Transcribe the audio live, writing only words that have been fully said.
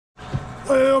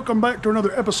Welcome back to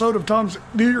another episode of Tom's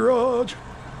Garage.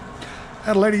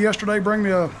 Had a lady yesterday bring me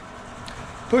a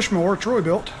push mower Troy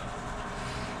built.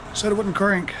 Said it wouldn't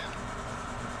crank.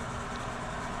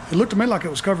 It looked to me like it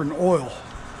was covered in oil.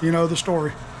 You know the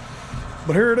story.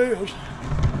 But here it is.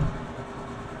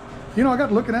 You know, I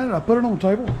got looking at it, I put it on the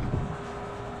table.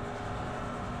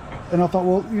 And I thought,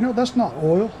 well, you know, that's not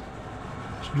oil.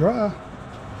 It's dry.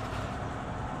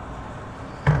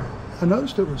 I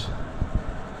noticed it was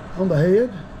on the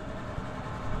head.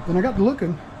 Then I got to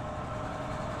looking.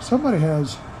 Somebody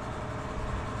has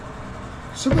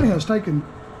taken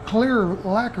clear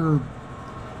lacquer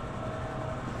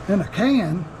in a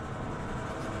can,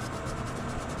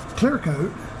 clear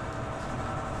coat,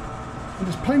 and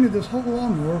just painted this whole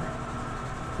lawnmower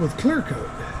with clear coat.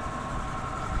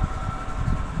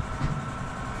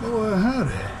 Boy, howdy.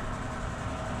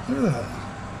 Look at that.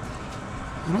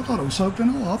 And I thought it was soaked in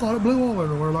oil. I thought it blew all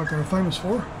everywhere like they're famous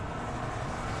for.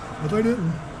 But they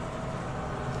didn't.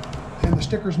 And the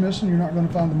sticker's missing. You're not going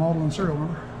to find the model and serial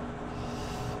number.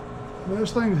 But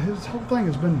this whole thing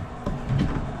has been...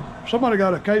 Somebody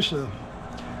got a case of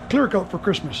clear coat for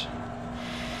Christmas.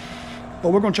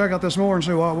 But we're going to check out this mower and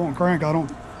see why it won't crank. I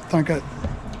don't think that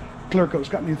clear coat's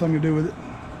got anything to do with it.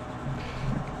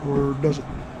 Or does it?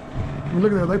 I mean,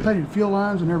 look at there. They painted fuel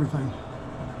lines and everything.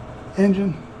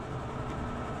 Engine.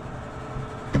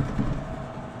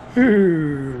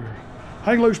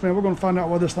 Hang loose, man. We're going to find out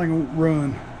why this thing won't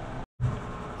run.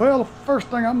 Well, the first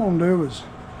thing I'm going to do is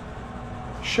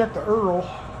check the oil.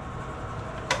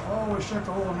 I always check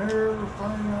the oil in everything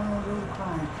I do the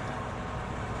crank.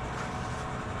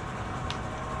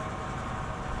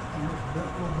 And just bent a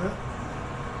little bit.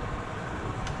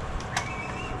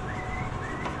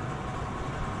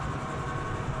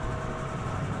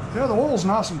 Yeah, the oil's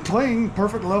nice and clean,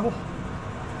 perfect level.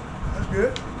 That's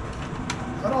good.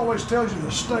 That always tells you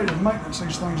the state of maintenance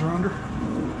these things are under.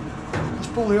 Let's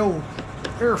pull the old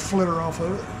air flitter off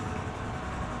of it.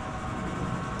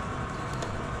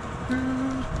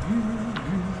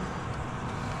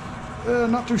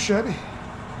 Not too shabby.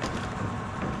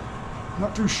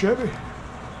 Not too shabby.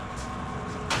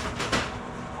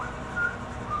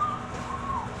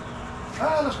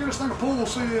 Let's give this thing a pull. We'll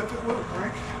see if it will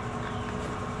crank.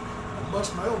 I'll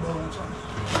bust my elbow on something.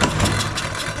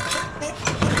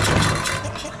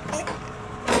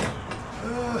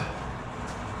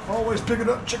 Always pick it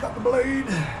up and check out the blade.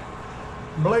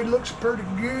 Blade looks pretty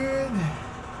good.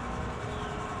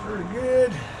 Pretty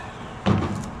good.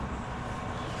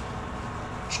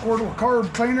 Squirt a little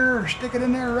carb cleaner, stick it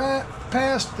in there right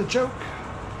past the choke.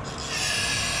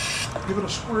 Give it a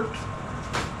squirt.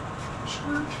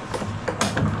 Squirt.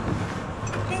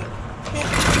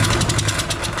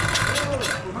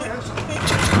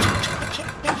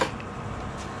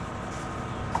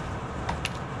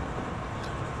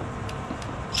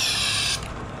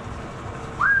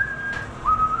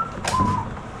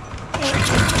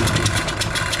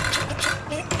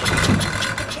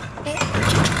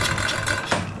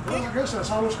 I guess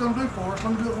that's all it's going to do for us.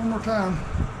 Let me do it one more time.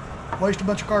 Waste a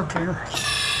bunch of carb cleaner.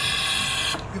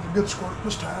 Give it a good squirt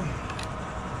this time.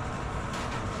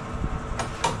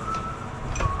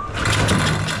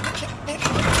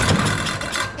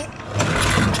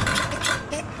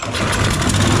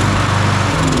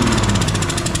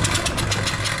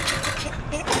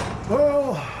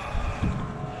 Well,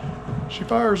 she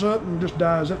fires up and just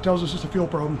dies. That tells us it's a fuel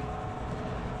problem.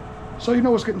 So you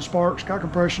know it's getting sparks, got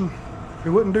compression. It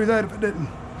wouldn't do that if it didn't.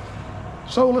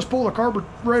 So let's pull the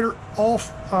carburetor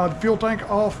off, the fuel tank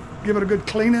off, give it a good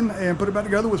cleaning, and put it back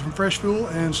together with some fresh fuel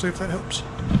and see if that helps.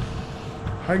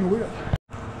 Hang with.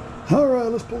 All right,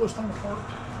 let's pull this thing apart.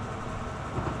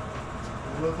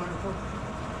 Pull that thing apart.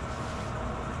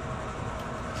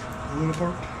 Pull it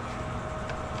apart.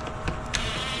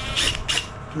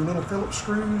 Two little Phillips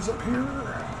screws up here.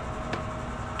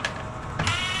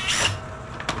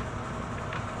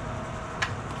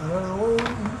 Out of the way.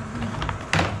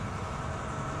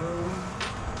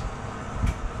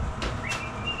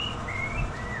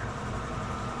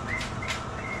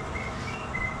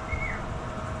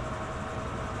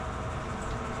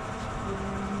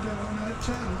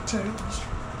 Tattletales.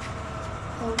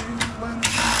 Oh, you went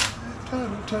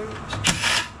tattletales.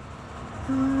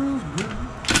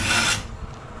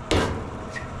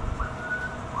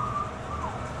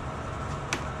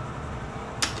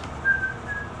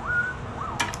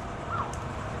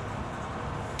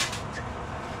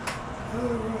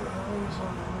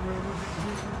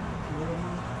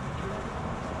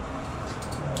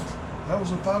 That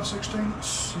was a 5/16.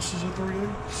 This is a 3/8.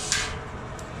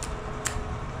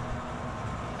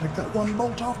 Take that one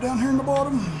bolt off down here in the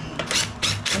bottom,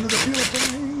 under the fuel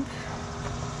tank.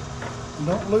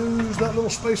 Don't lose that little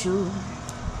spacer.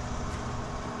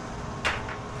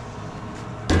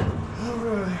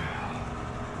 Alright.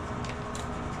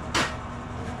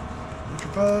 Put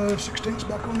your 5/16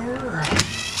 back on there.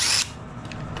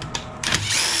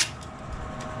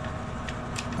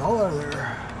 All out of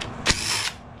there.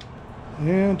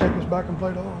 And take this backing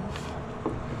plate off.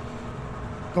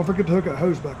 Don't forget to hook that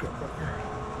hose back up right there.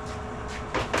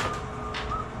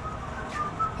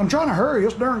 I'm trying to hurry.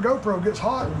 This darn GoPro gets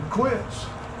hot and quits.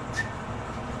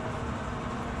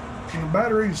 And the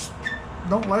batteries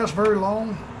don't last very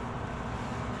long.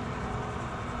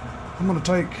 I'm going to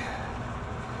take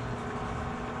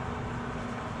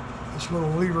this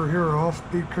little lever here off.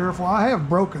 Be careful. I have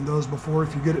broken those before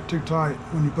if you get it too tight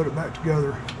when you put it back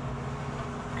together.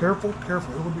 Careful,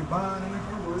 careful. It'll be buying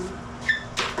anything with it.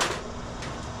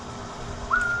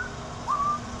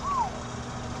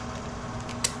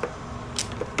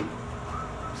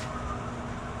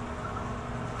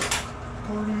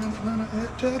 Party in Atlanta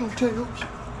at Tattletales.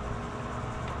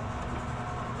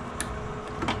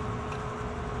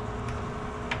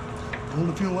 Pull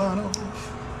the fuel line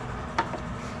off.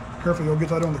 Careful, you'll get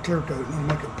that on the clear coat and it'll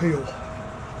make it peel.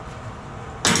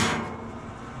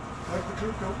 Make the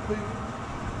clear coat peel.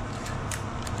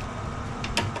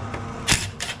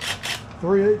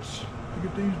 3/8 to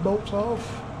get these bolts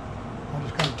off. I'll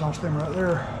just kind of toss them right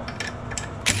there.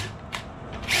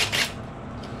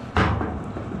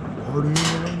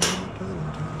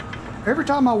 Every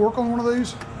time I work on one of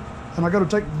these and I go to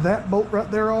take that bolt right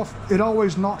there off, it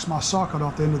always knocks my socket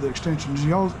off the end of the extension. Do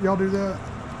y'all do that?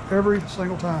 Every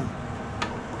single time.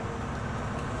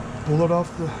 Pull it off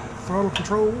the throttle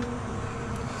control.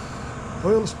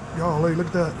 Well, golly, look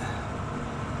at that.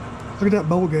 Look at that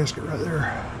bowl gasket right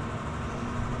there.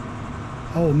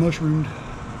 All mushroomed.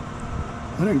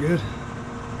 That ain't good.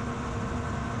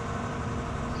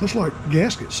 Looks like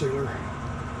gasket sealer.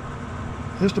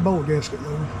 It's the bowl gasket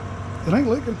though. It ain't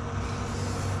leaking.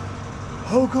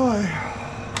 Okay.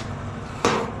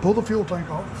 Pull the fuel tank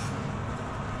off.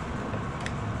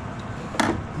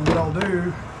 And what I'll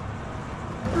do,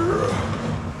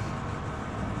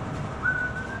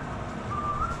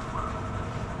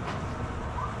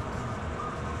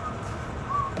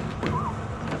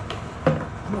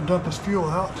 I'm gonna dump this fuel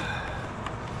out.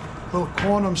 Little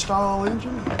quantum style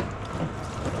engine.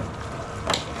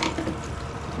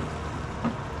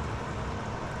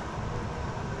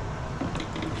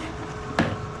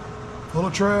 Full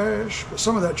of trash, but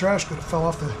some of that trash could have fell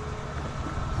off the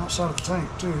outside of the tank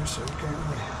too, so you can't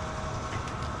really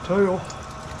tell.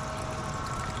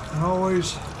 And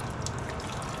always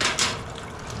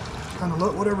kind of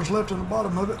let whatever's left in the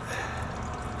bottom of it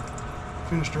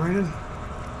finish draining.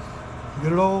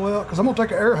 Get it all out, because I'm going to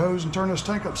take an air hose and turn this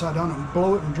tank upside down and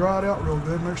blow it and dry it out real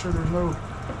good. Make sure there's no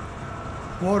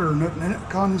water or nothing in it,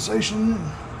 condensation.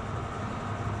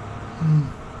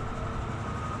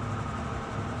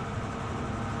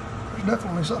 There's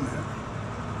definitely something in it.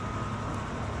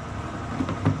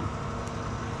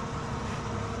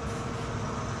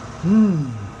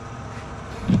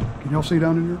 Can y'all see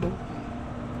down in your boat?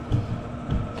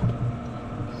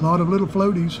 A lot of little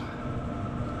floaties.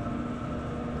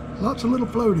 Lots of little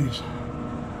floaties.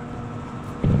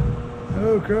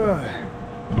 Okay.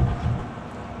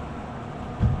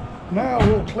 Now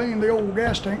we'll clean the old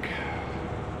gas tank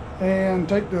and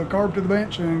take the carb to the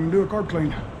bench and do a carb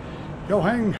clean. Y'all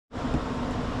hang.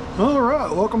 All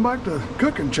right, welcome back to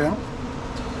Cooking Channel.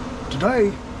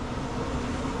 Today,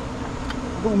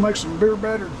 we're gonna make some beer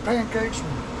battered pancakes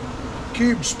with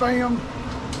cube spam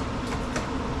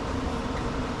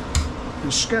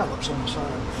and scallops on the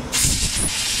side.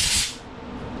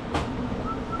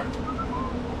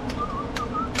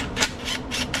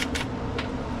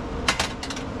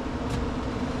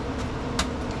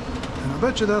 And I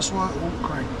bet you that's why it won't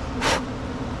crank.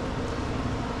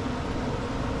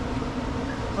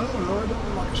 I don't know, it don't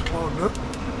look like it's clogged up.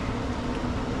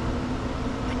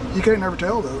 You can't never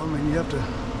tell though. I mean, you have to,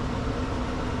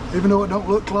 even though it don't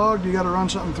look clogged, you got to run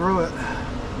something through it.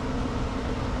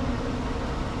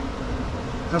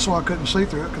 That's why I couldn't see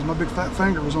through it, because my big fat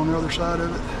finger was on the other side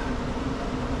of it.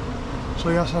 So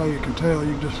that's how you can tell.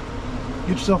 You just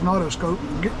get yourself an otoscope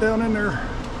and get down in there.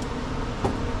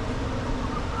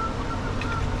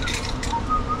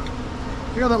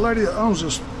 You got that lady that owns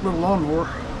this little lawnmower.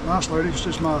 Nice lady. It's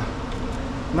just my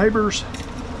neighbor's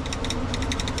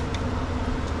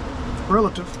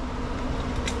relative.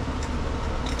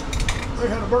 They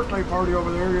had a birthday party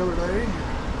over there the other day,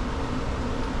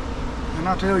 and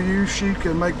I tell you, she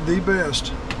can make the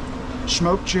best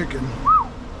smoked chicken.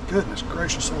 Goodness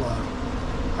gracious alive,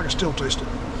 I can still taste it.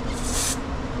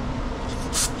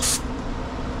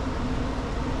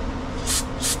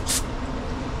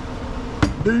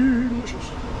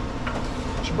 delicious.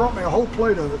 She brought me a whole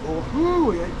plate of it, boy.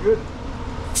 Ooh, it ain't good.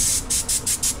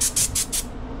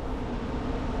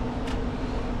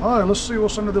 All right, let's see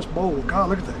what's under this bowl. God,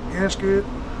 look at that gasket.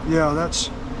 Yeah, that's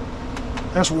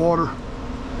water.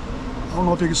 I don't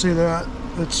know if you can see that.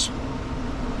 It's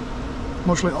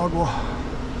mostly agua.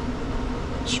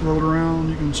 It's rolled around,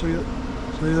 you can see it.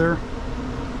 See there?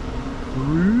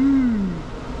 Ooh.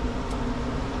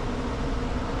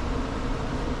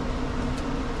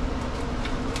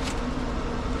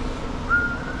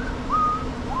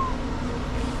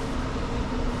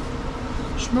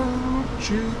 Smoked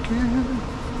chicken.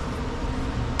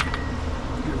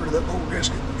 Get rid of that bowl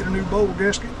gasket. Get a new bowl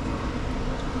gasket.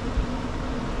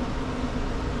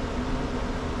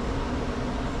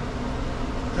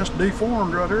 That's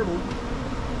deformed right there, boy.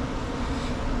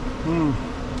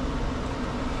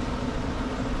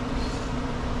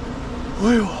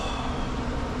 Well.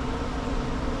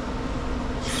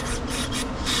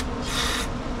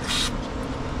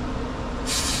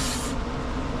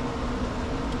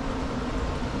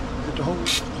 Get the whole.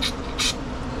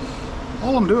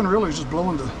 All I'm doing really is just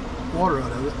blowing the water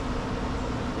out of it.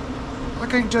 I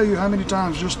can't tell you how many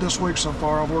times just this week so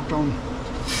far I've worked on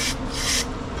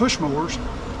push mowers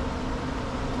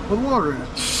with water in it.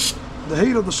 The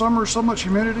heat of the summer, so much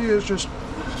humidity, is just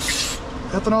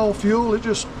ethanol fuel. It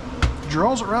just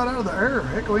draws it right out of the air.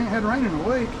 Heck, we ain't had rain in a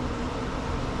week.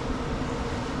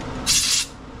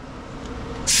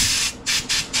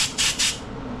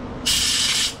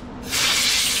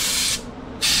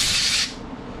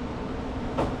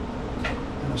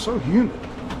 And it's so humid.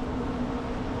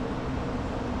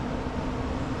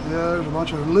 Yeah, there's a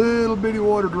bunch of little bitty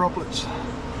water droplets.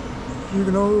 You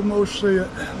can almost see it.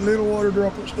 Little water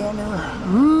droplets down there.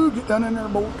 Ooh, get down in there,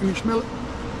 boy. Can you smell it?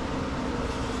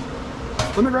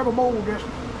 Let me grab a bowl, guess.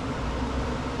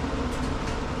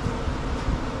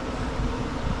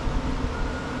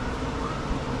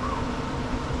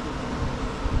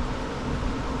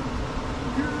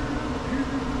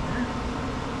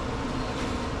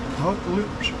 Hot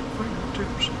lips,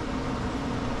 fingertips.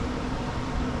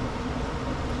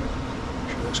 Make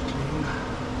sure that's clean.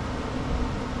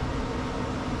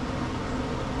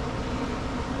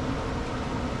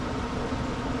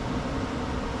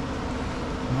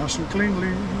 Nice and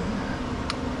cleanly.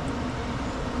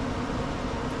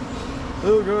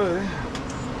 Okay.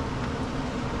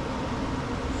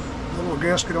 The little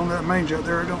gasket on that main jet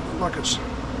there, it don't look like it's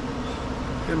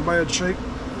in bad shape.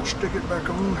 We'll stick it back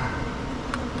on.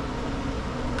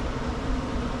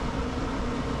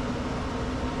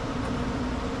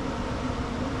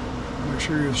 Make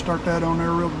sure you start that on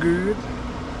there real good.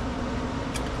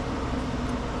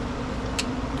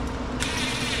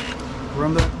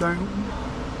 Run that down.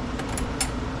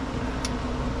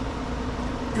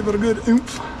 Give it a good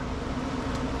oomph.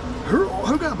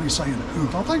 Who got me saying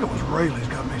oomph? I think it was Rayleigh's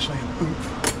got me saying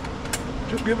oomph.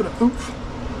 Just give it a oomph.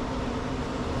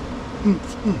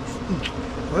 Oomph, oomph,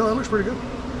 oomph. Well, that looks pretty good.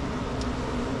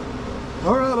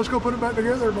 All right, let's go put it back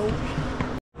together, boys.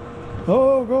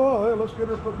 Oh, go ahead. Let's get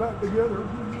her put back together.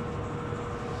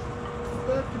 Put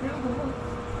back together.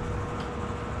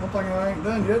 One thing I ain't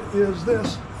done yet is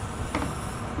this.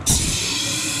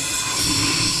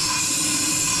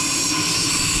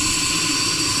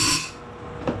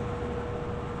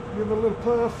 Give it a little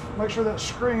puff. Make sure that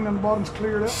screen on the bottom's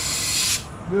cleared out.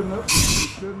 Good enough.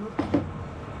 Good enough.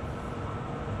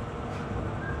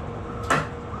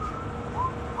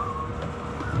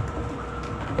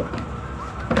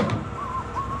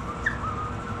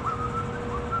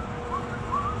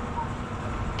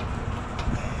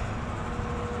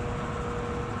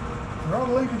 Draw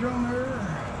the linkage on there.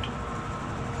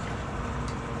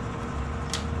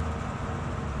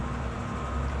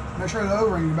 Make sure the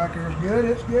O-ring back here is good.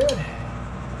 It's good.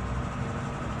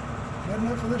 Good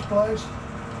enough for this place.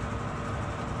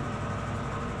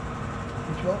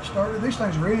 Get you up started. These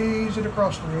things are easy to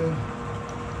cross thread,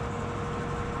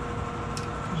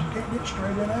 because you can't get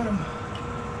straight in at them.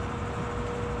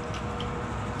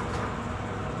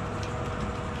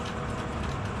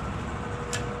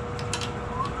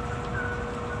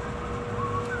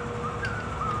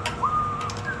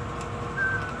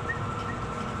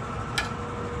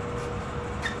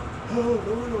 Oh,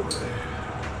 Lord, Lord.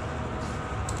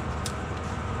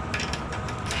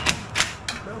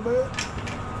 A little bit.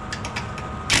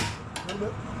 A little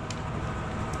bit.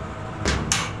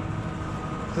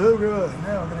 Oh, good.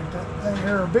 Now I'm going to take that thing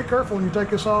here. Be careful when you take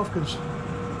this off, because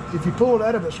if you pull it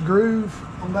out of its groove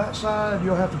on that side,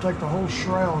 you'll have to take the whole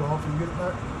shroud off and get it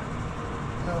back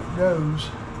how it goes.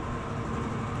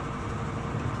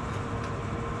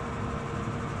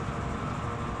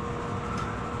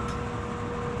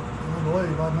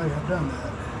 believe I may have done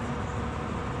that.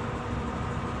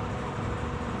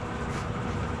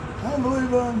 I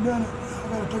believe I've done it. I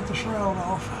gotta take the shroud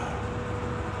off.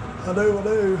 I do. No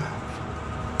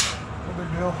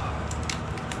big deal.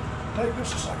 Take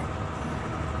just a second.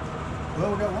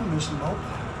 Well, we got one missing bolt.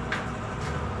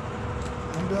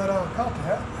 I'm glad I caught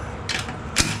that.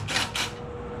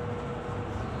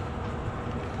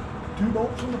 2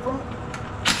 bolts in the front.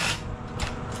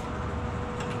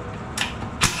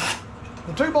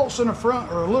 The 2 bolts in the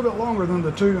front are a little bit longer than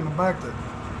the 2 in the back that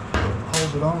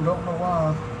holds it on. Don't know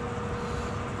why,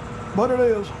 but it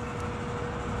is.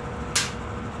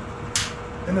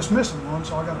 And it's missing one,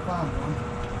 so I got to find one.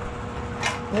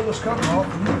 Pull this cover off,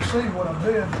 and you can see what I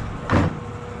did.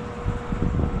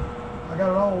 I got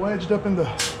it all wedged up in the.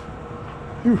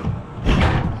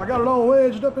 I got it all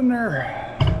wedged up in there.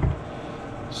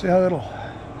 See how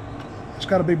it's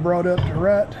got to be brought up to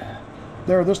right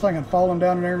there. This thing had fallen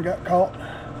down in there and got caught.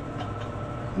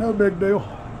 No big deal.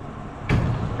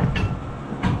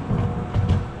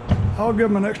 I'll give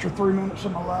them an extra 3 minutes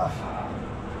of my life.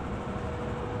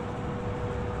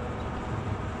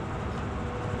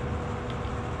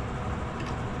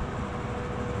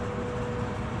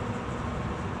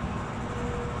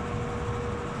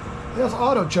 This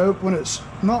auto choke, when it's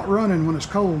not running, when it's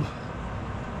cold,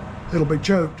 it'll be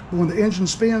choked. But when the engine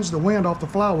spins, the wind off the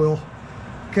flywheel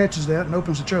catches that and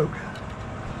opens the choke.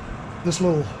 This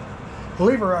little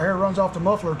lever right here runs off the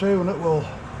muffler too, and it will,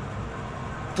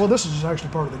 well, this is actually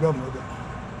part of the governor, but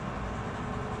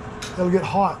it'll get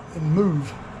hot and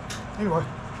move. Anyway,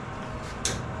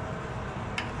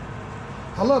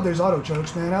 I love these auto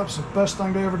chokes, man. That was the best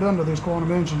thing they ever done to these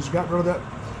quantum engines. Got rid of that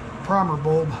primer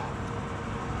bulb.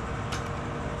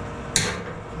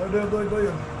 They did.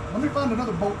 Let me find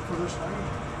another bolt for this thing.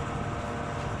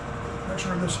 Make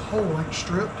sure this hole ain't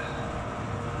stripped.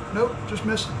 Nope, just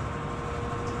missing.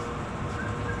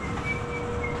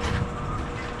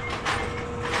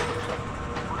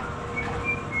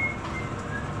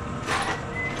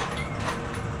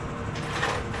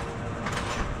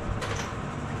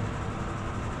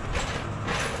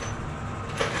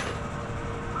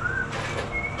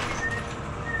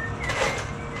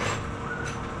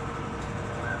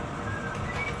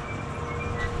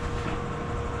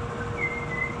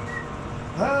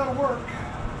 That'll work.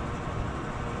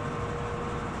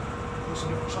 This is a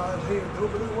different size head, though,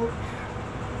 but it'll work.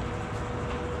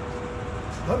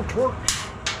 That'll work.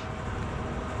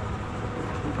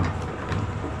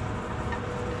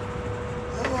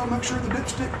 Well, I'll make sure the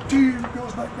dipstick tube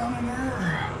goes back down in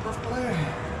there perfectly.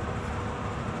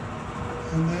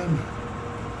 And then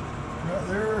right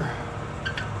there,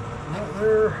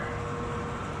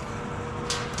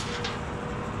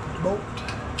 bolt.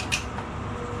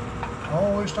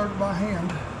 Always started by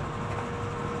hand.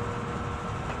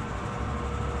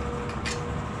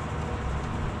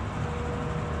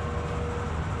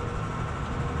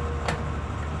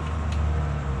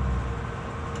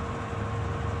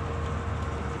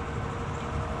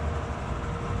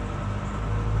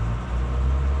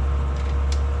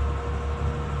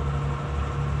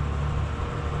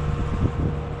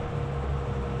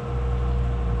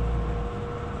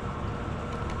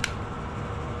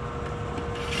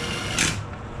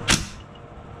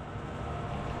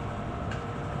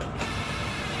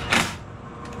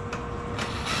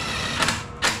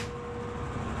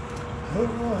 Oh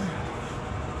boy.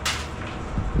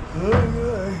 Oh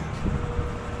boy.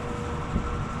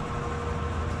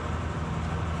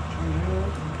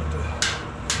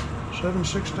 Put the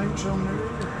 7/16 on there.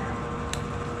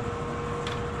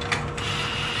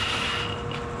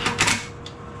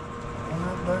 Turn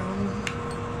that down.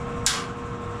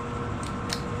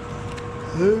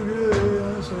 Okay,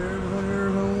 that's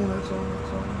everything on. That's on.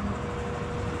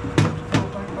 Full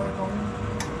tank back on.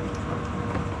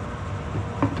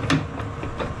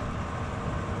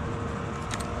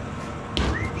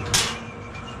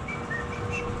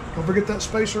 Don't forget that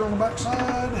spacer on the back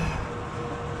side.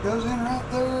 Goes in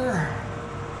right there.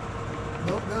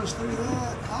 Bolt goes through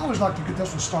that. I always like to get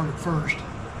this one started first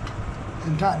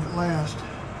and tighten it last.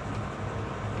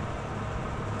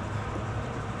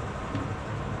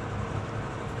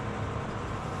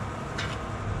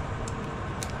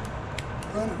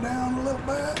 Run it down a little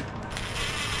bit.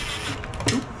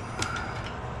 Oop.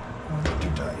 Not too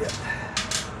tight yet.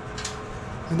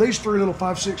 And these 3 little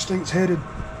 5/16 headed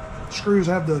screws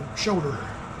have the shoulder.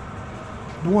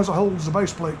 The ones that holds the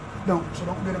base plate don't, so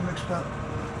don't get them mixed up.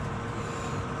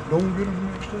 Don't get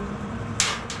them mixed up.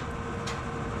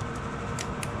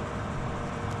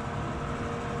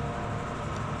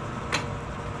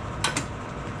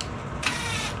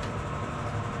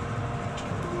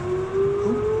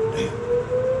 Oh, damn.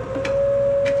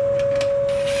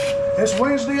 It's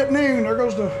Wednesday at noon. There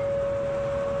goes the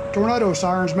tornado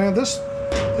sirens, man. This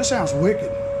sounds wicked.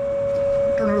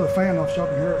 Turn over the fan off so y'all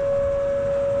can hear it.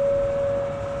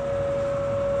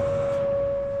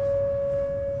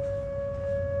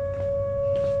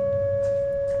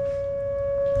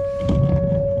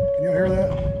 Can y'all hear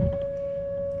that?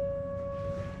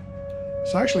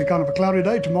 It's actually kind of a cloudy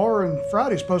day tomorrow, and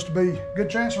Friday's supposed to be a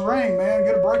good chance of rain, man.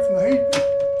 Get a break from the heat.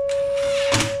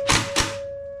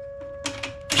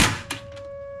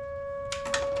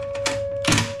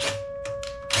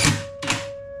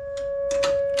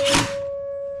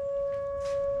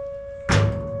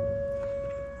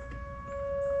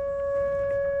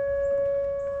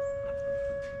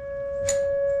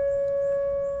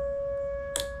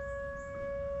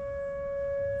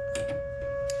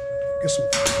 Get some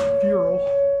fuel.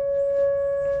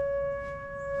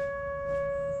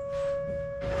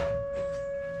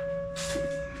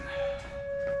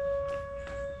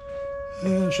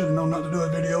 Yeah, I should have known not to do a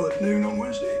video at noon on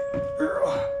Wednesday.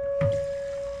 Go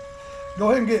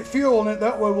ahead and get fuel in it.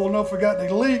 That way we'll know if we got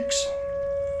any leaks.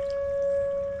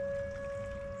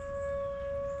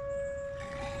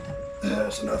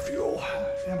 That's enough fuel.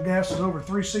 Damn, gas is over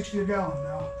 $3.60 a gallon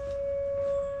now.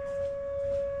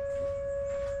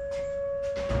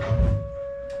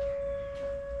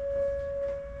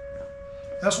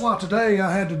 That's why today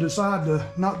I had to decide to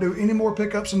not do any more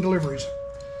pickups and deliveries.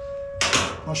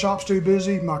 My shop's too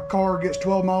busy. My car gets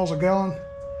 12 miles a gallon.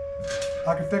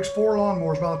 I can fix 4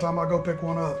 lawnmowers by the time I go pick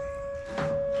one up.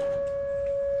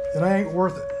 It ain't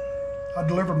worth it. I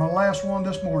delivered my last one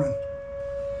this morning.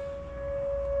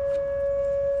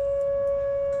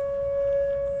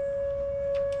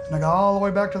 And I got all the way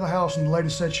back to the house and the lady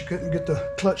said she couldn't get the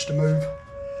clutch to move.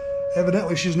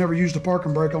 Evidently she's never used a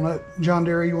parking brake on that John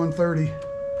Deere E130.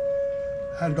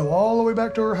 I had to go all the way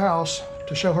back to her house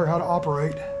to show her how to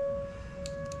operate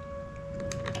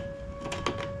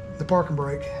the parking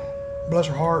brake. Bless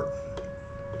her heart.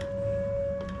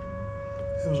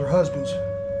 It was her husband's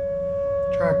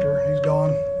tractor. He's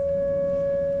gone.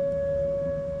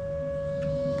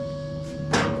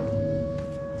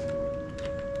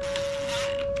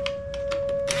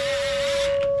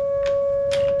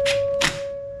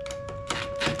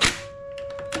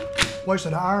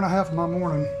 Wasted an hour and a half of my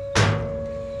morning.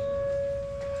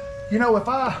 You know, if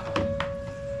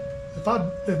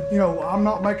you know, I'm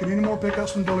not making any more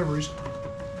pickups and deliveries.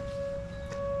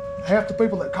 Half the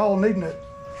people that call needing it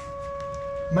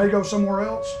may go somewhere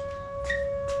else,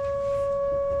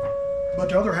 but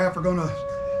the other half are going to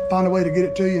find a way to get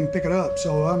it to you and pick it up.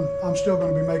 So I'm still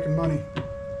going to be making money.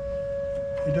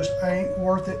 It just ain't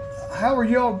worth it. How are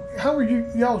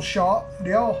y'all's shop? Do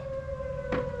y'all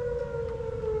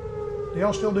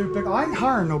still do pick? I ain't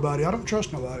hiring nobody. I don't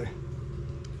trust nobody.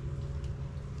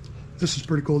 This is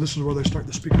pretty cool. This is where they start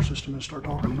the speaker system and start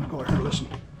talking. Go ahead and listen.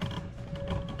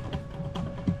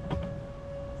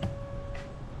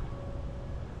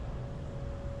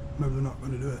 Maybe they're not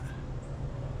going to do it.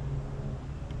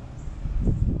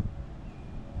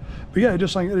 But yeah, it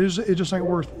just ain't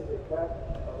worth it.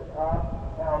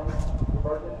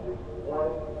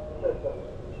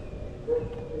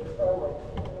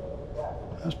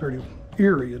 That's pretty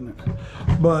eerie, isn't it?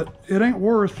 But it ain't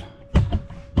worth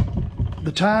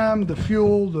the time, the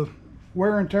fuel, the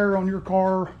wear and tear on your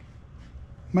car,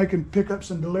 making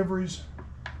pickups and deliveries.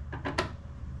 I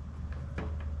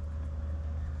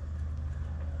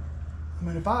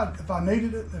mean, if I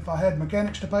needed it, if I had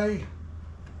mechanics to pay,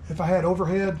 if I had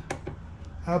overhead,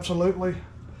 absolutely.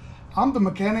 I'm the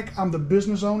mechanic, I'm the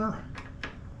business owner.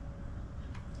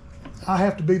 I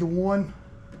have to be the one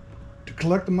to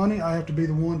collect the money. I have to be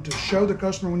the one to show the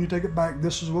customer when you take it back,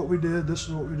 this is what we did, this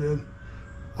is what we did.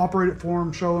 Operate it for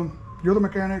them, show them, you're the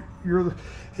mechanic,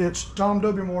 it's Tom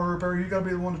W. Mower repair, you gotta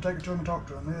be the one to take it to him and talk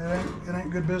to him. It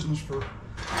ain't good business for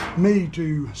me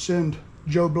to send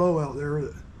Joe Blow out there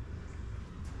that,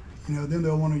 you know, then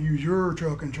they'll want to use your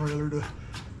truck and trailer to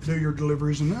do your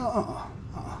deliveries, and no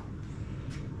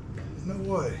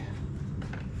way.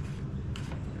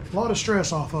 A lot of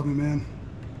stress off of me, man.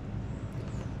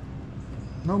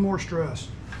 No more stress.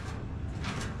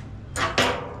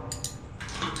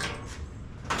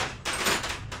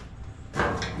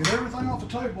 Get everything off the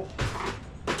table.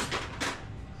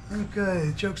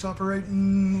 Okay, choke's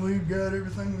operating. We've got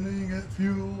everything we need. Got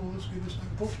fuel. Let's get this thing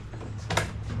pulled.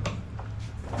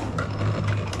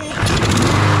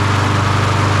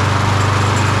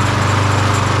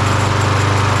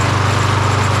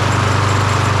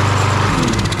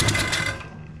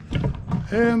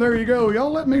 And there you go. Y'all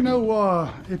let me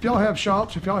know if y'all have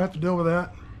shops, if y'all have to deal with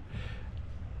that.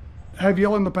 Have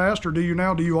y'all in the past, or do you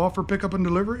now? Do you offer pickup and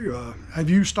delivery? Have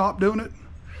you stopped doing it?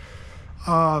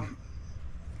 I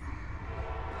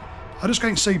just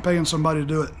can't see paying somebody to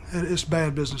do it. It's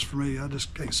bad business for me. I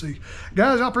just can't see.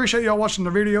 Guys, I appreciate y'all watching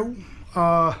the video.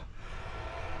 Tell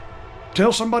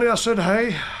somebody I said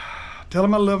hey. Tell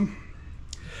them I love them.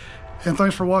 And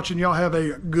thanks for watching. Y'all have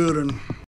a good one.